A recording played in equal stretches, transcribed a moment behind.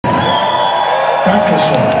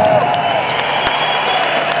Dankeschön.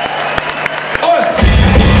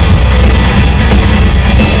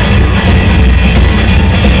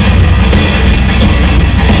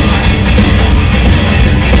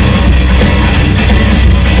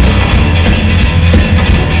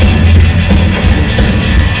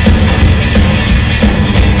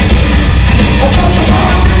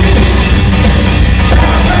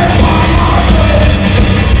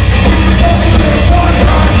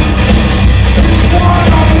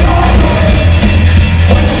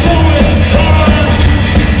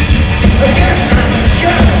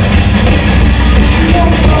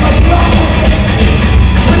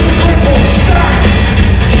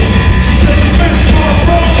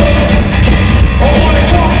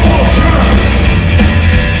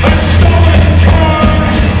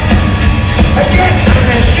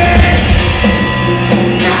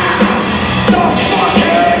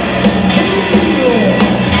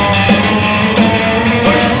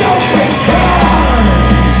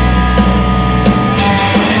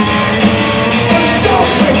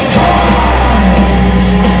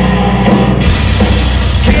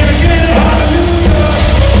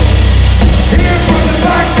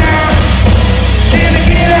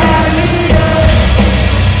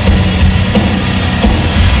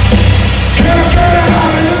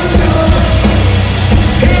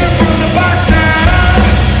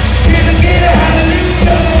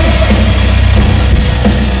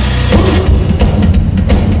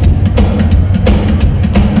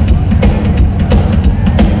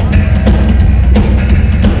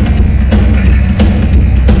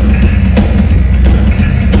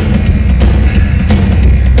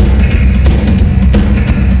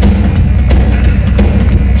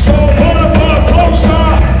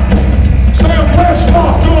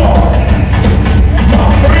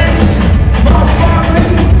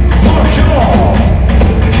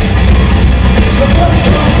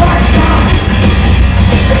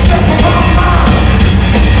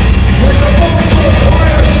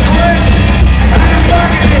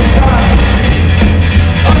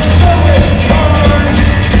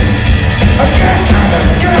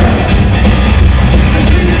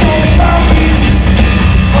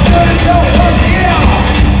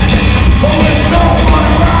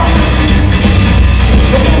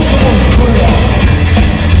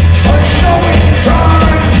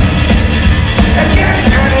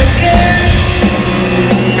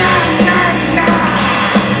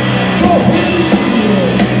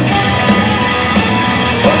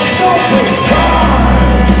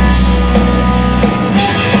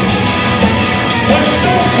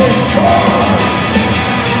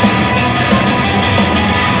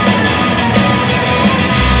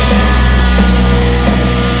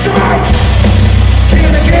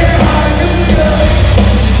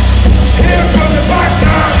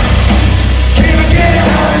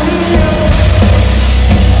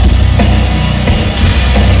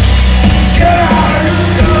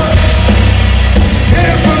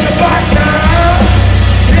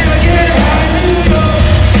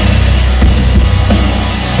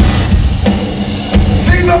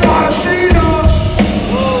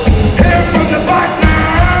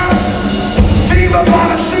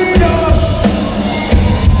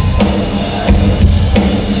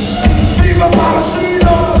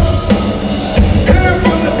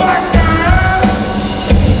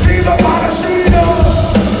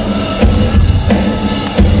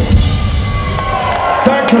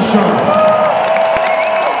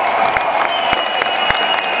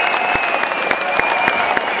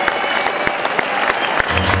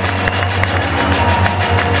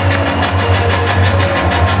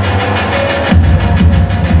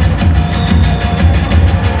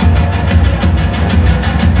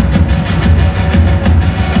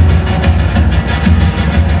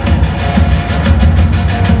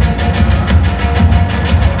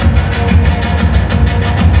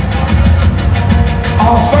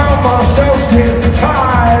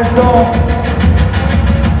 Entitled.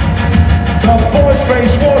 The boy's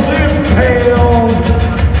face was impaled.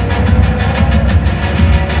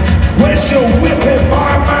 Where's your whipping,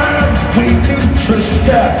 my man? We need to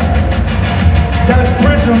step. That's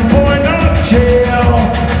prison boy, not jail.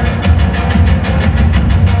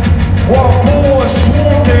 While boys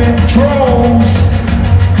swarmed in droves,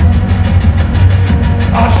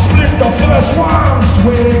 I split the first one's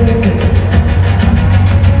wig.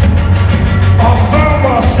 I found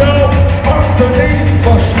myself underneath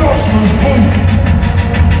a Scotsman's boot.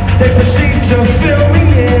 They proceed to fill me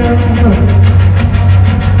in.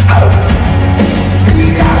 Oh. He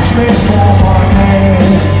asked me for my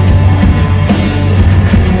name.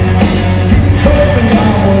 He told me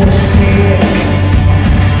I was sick.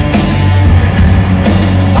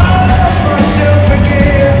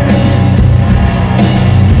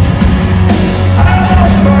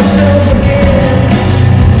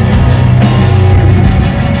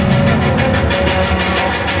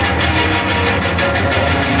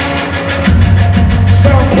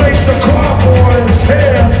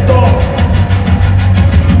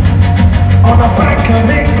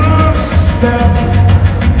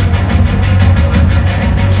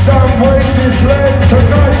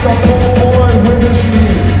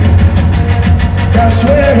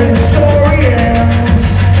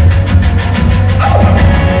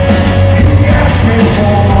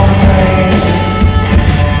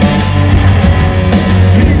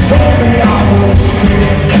 was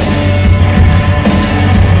sick.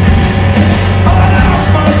 I lost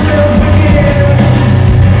myself again.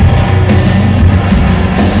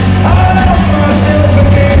 I lost myself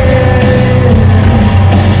again.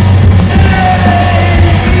 Save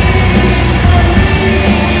me from me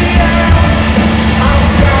now. I'm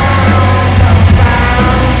found, I'm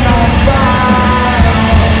found, I'm found.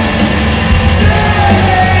 Save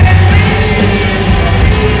me from me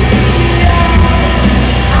now.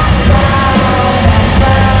 I'm found, I'm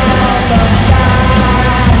found, I'm found.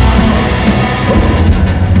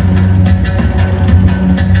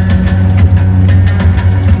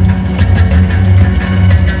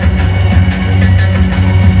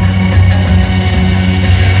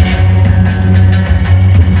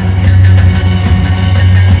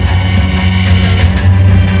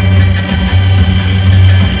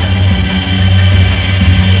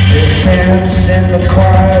 There's dance in the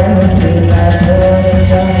choir, daylight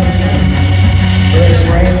pouring on his feet. There's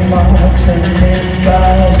rain marks and thin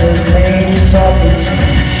skies of lame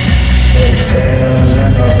solitude. There's tales